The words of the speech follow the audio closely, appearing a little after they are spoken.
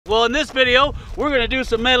Well, in this video, we're going to do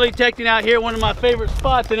some metal detecting out here, one of my favorite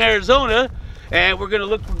spots in Arizona. And we're going to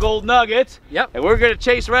look for gold nuggets. Yep. And we're going to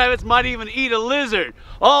chase rabbits, might even eat a lizard.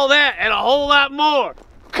 All that and a whole lot more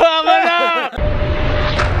coming up.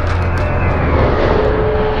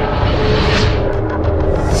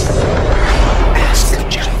 Ask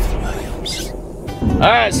Jeff Williams. All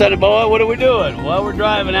right, sonny boy, what are we doing? Well, we're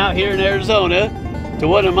driving out here in Arizona to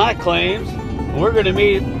one of my claims. We're going to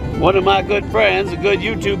meet one of my good friends, a good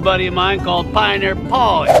YouTube buddy of mine called Pioneer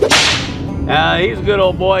Pauly. He's a good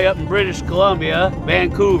old boy up in British Columbia,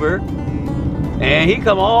 Vancouver. And he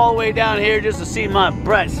come all the way down here just to see my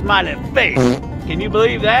bright, smiling face. Can you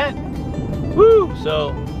believe that? Woo!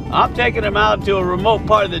 So I'm taking him out to a remote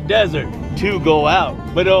part of the desert. Two go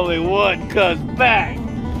out, but only one comes back.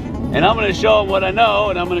 And I'm going to show him what I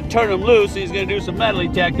know, and I'm going to turn him loose. He's going to do some metal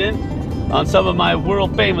detecting on some of my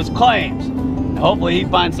world famous claims. Hopefully he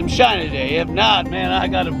finds some shine today. If not, man, I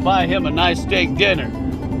gotta buy him a nice steak dinner.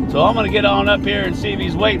 So I'm gonna get on up here and see if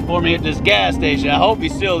he's waiting for me at this gas station. I hope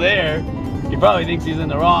he's still there. He probably thinks he's in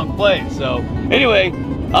the wrong place. So anyway,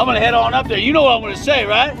 I'm gonna head on up there. You know what I'm gonna say,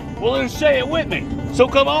 right? Well, then say it with me. So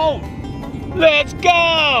come on, let's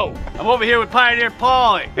go. I'm over here with Pioneer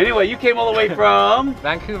Pauly. Anyway, you came all the way from?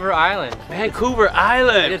 Vancouver Island. Vancouver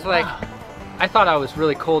Island. It's like, I thought I was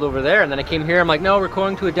really cold over there, and then I came here, I'm like, no, we're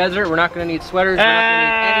going to a desert, we're not going to need sweaters, we're not going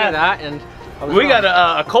to need any of that, and we got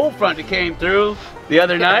a cold front that came through the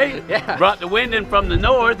other night. Yeah. Brought the wind in from the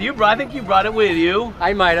north. I think you brought it with you.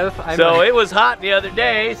 I might have. It was hot the other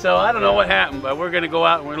day, so I don't know what happened, but we're going to go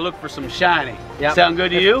out and we're going to look for some shiny. Yep. Sound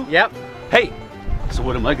good to you? Yep. Hey, so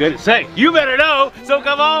what am I going to say? You better know, so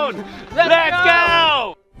come on. Let's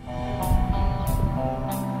go!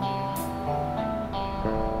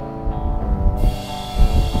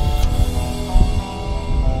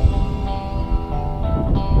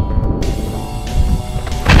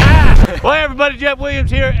 Well, hey everybody, Jeff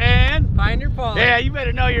Williams here and Pioneer Pauly. Yeah, you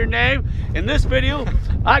better know your name. In this video,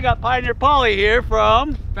 I got Pioneer Pauly here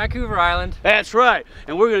from Vancouver Island. That's right.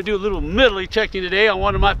 And we're going to do a little metal detecting today on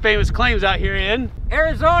one of my famous claims out here in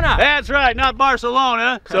Arizona. That's right, not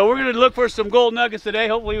Barcelona. So we're going to look for some gold nuggets today.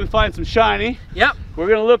 Hopefully we find some shiny. Yep. We're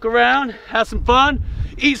going to look around, have some fun,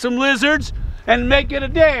 eat some lizards, and make it a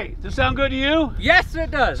day. Does that sound good to you? Yes,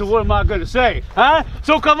 it does. So what am I going to say? Huh?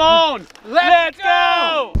 So come on, let's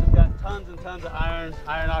go! It's got tons and tons of iron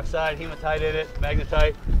oxide, hematite in it,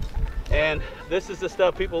 magnetite. And this is the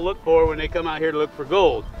stuff people look for when they come out here to look for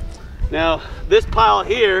gold. Now, this pile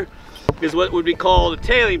here is what would be called a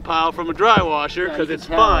tailing pile from a dry washer because it's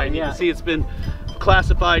fine. You can see it's been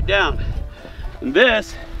classified down. And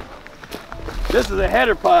this is a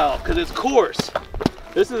header pile because it's coarse.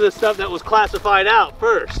 This is the stuff that was classified out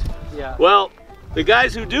first. Yeah. Well, the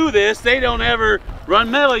guys who do this, they don't ever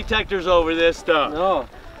run metal detectors over this stuff. No.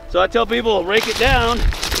 So I tell people, rake it down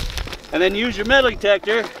and then use your metal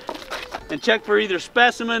detector and check for either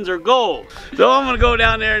specimens or gold. So I'm gonna go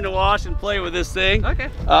down there in the wash and play with this thing. Okay.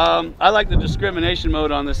 I like the discrimination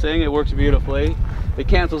mode on this thing. It works beautifully. It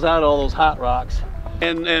cancels out all those hot rocks.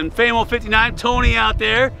 And Famo59, Tony out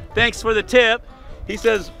there, thanks for the tip. He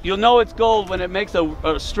says, you'll know it's gold when it makes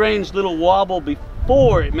a strange little wobble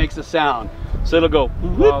before it makes a sound. So it'll go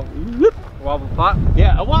whoop, whoop. Wobble pop?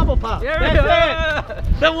 Yeah, a wobble pop. Yeah. That's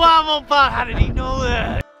it. The wobble pop. How did he know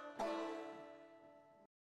that?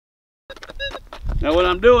 Now what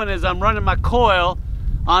I'm doing is I'm running my coil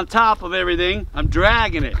on top of everything. I'm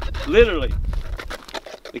dragging it, literally.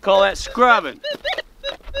 They call that scrubbing.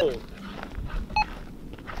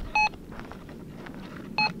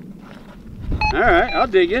 All right, I'll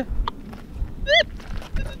dig you.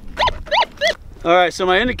 All right, so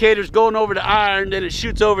my indicator's going over to iron, then it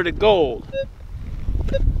shoots over to gold.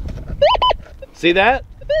 See that?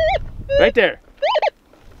 Right there.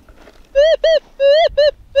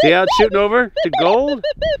 See how it's shooting over to gold?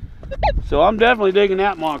 So I'm definitely digging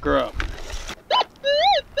that marker up.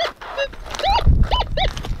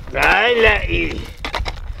 Right,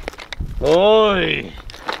 Oi,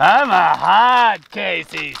 I'm a hard case,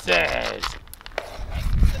 he says.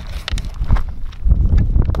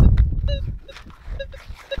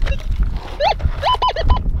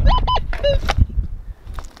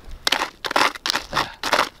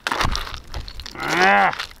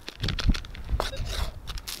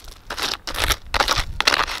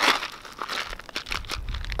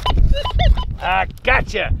 I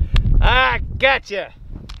gotcha! I gotcha!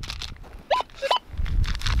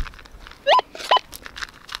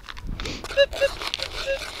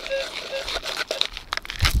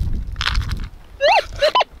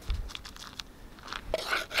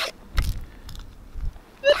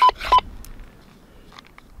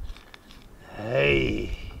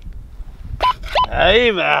 Hey.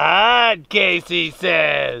 I'm a hot case, he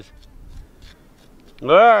says.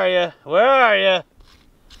 Where are you? Where are you?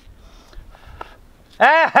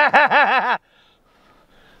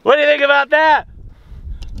 What do you think about that?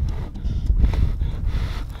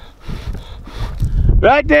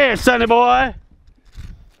 Right there, sonny boy. I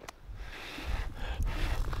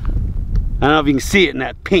don't know if you can see it in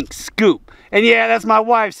that pink scoop. And yeah, that's my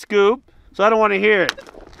wife's scoop, so I don't want to hear it.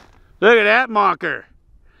 Look at that monker.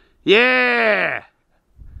 Yeah.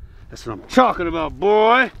 That's what I'm talking about,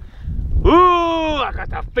 boy. Ooh, I got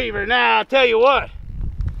the fever now, I'll tell you what.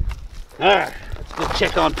 Alright, let's go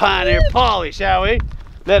check on Pioneer Pauly, shall we?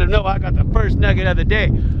 Let him know I got the first nugget of the day.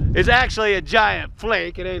 It's actually a giant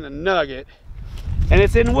flake, it ain't a nugget. And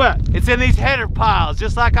it's in what? It's in these header piles,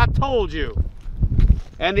 just like I told you.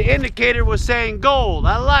 And the indicator was saying gold.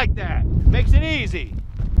 I like that. Makes it easy.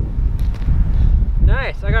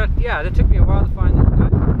 Nice. Yeah, that took me a while to find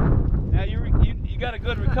that. Now you got a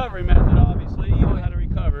good recovery method, obviously. You know how to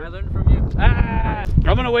recover. I learned from you.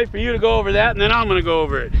 I'm gonna wait for you to go over that, and then I'm gonna go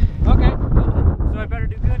over it. Okay. So I better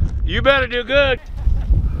do good? You better do good.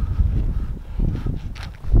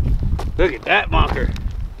 Look at that monker.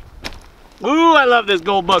 Ooh, I love this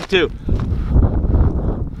gold bug too.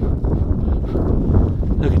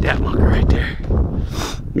 Look at that monker right there.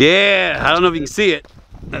 Yeah, I don't know if you can see it.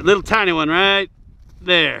 That little tiny one right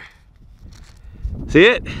there. See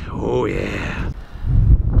it? Oh yeah.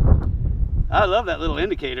 I love that little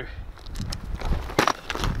indicator.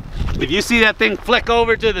 If you see that thing flick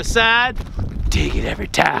over to the side, take it every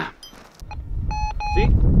time. See?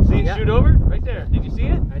 See it shoot over? Right there. Did you see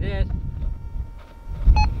it? I did.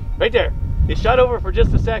 Right there. It shot over for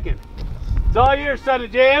just a second. It's all yours, son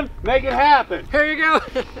of Jam. Make it happen. Here you go.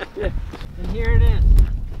 And here it is.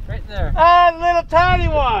 Right there. Ah, little tiny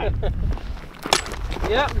one.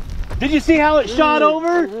 Yep. Did you see how it shot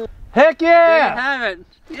over? Heck There yeah. you have it.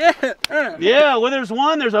 Yeah. Yeah, well there's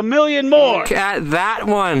one, there's a million more. Look at that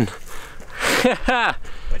one.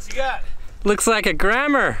 What you got? Looks like a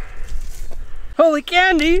grammar. Holy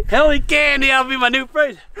candy. Holy candy, that'll be my new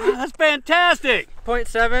phrase. That's fantastic.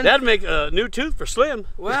 0.7. That'd make a new tooth for Slim.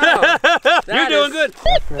 Wow. You're doing good.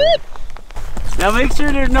 Now make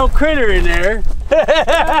sure there's no critter in there.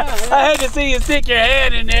 I hate to see you stick your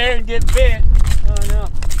hand in there and get bit. Oh no.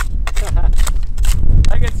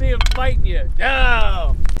 I can see him fighting you.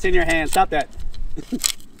 No! It's in your hand. Stop that.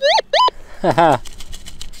 What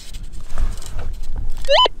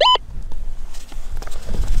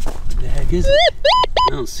the heck is it? I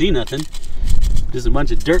don't see nothing. Just a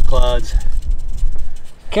bunch of dirt clods.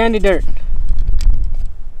 Candy dirt.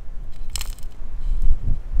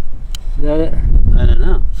 Is that it? I don't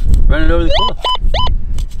know. Run it over the cloth.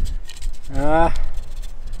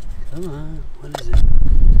 Come on. What is it?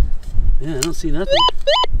 Yeah, I don't see nothing.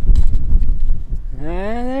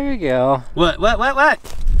 There we go. What?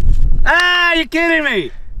 Ah, you're kidding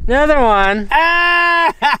me! Another one.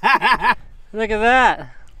 Ah! Look at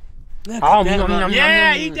that. Oh,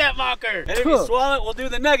 yeah, eat that monker. And if you swallow it, we'll do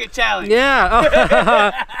the nugget challenge.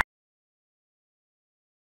 Yeah.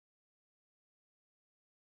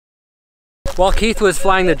 While Keith was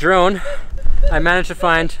flying the drone, I managed to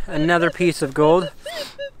find another piece of gold.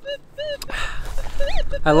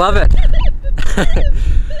 I love it.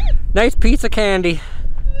 Nice piece of candy.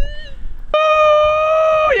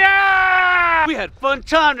 Oh, yeah! We had fun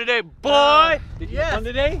time today, boy. Did you have fun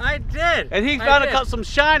today? I did. And he found some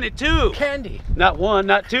shiny too. Candy. Not one,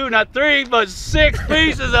 not two, not three, but 6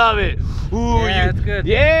 pieces of it. Ooh, yeah, that's good.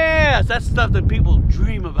 Yes, that's stuff that people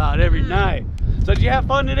dream about every night. So did you have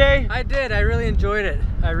fun today? I did. I really enjoyed it.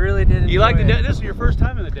 I really did. You like the desert? This is your first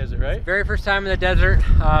time in the desert, right? Very first time in the desert.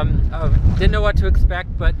 Didn't know what to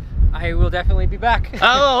expect, but I will definitely be back.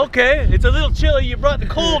 Oh, okay. It's a little chilly. You brought the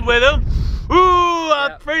cold with him. Ooh,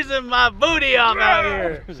 I'm freezing my booty off out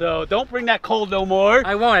here. So don't bring that cold no more.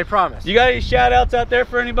 I won't, I promise. You got any shout outs out there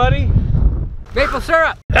for anybody? Maple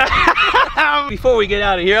syrup. Before we get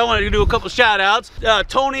out of here, I wanted to do a couple shout outs.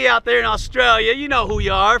 Tony out there in Australia, you know who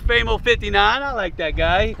you are, Famo59, I like that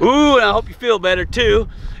guy. Ooh, and I hope you feel better too.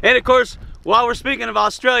 And of course, while we're speaking of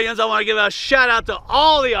Australians, I want to give a shout out to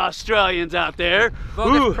all the Australians out there.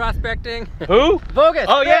 Vogus Prospecting. Who? Vogus.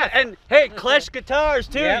 Oh yeah, and hey, Klesh Guitars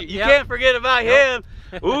too. Yep, you can't forget about him.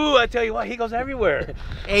 Ooh, I tell you what, he goes everywhere.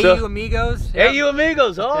 AU Amigos. Yep. AU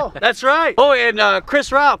Amigos, oh, that's right. Oh, and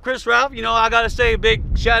Chris Ralph, you know, I gotta say a big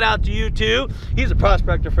shout out to you too. He's a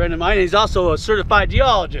prospector friend of mine, and he's also a certified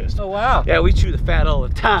geologist. Oh, wow. Yeah, we chew the fat all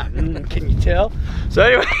the time, can you tell? So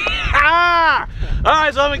anyway, all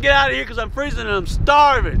right, so I'm gonna get out of here because I'm freezing and I'm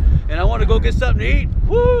starving, and I wanna go get something to eat.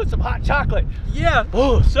 Woo, some hot chocolate. Yeah.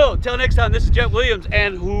 Oh, so till next time, this is Jeff Williams,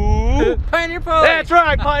 and who? who? Pioneer Pauly. That's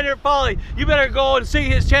right, Pioneer Pauly. You better go and see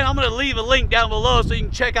his channel. I'm going to leave a link down below so you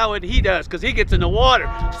can check out what he does, because he gets in the water.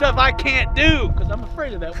 Stuff I can't do, because I'm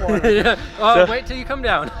afraid of that water. Oh, wait till you come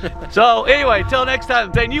down. So anyway, till next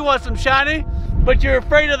time, if you want some shiny, but you're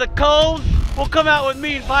afraid of the cold, well, come out with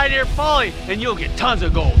me and Pioneer Pauly, and you'll get tons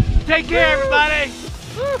of gold. Take care, everybody.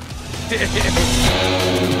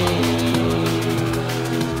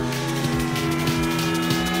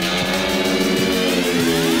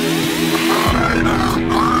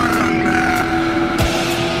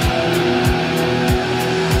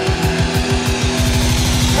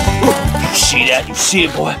 See that? You see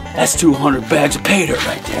it, boy? That's 200 bags of pay dirt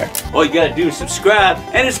right there. All you gotta do is subscribe,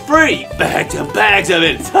 and it's free. Bags and bags of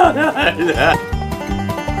it.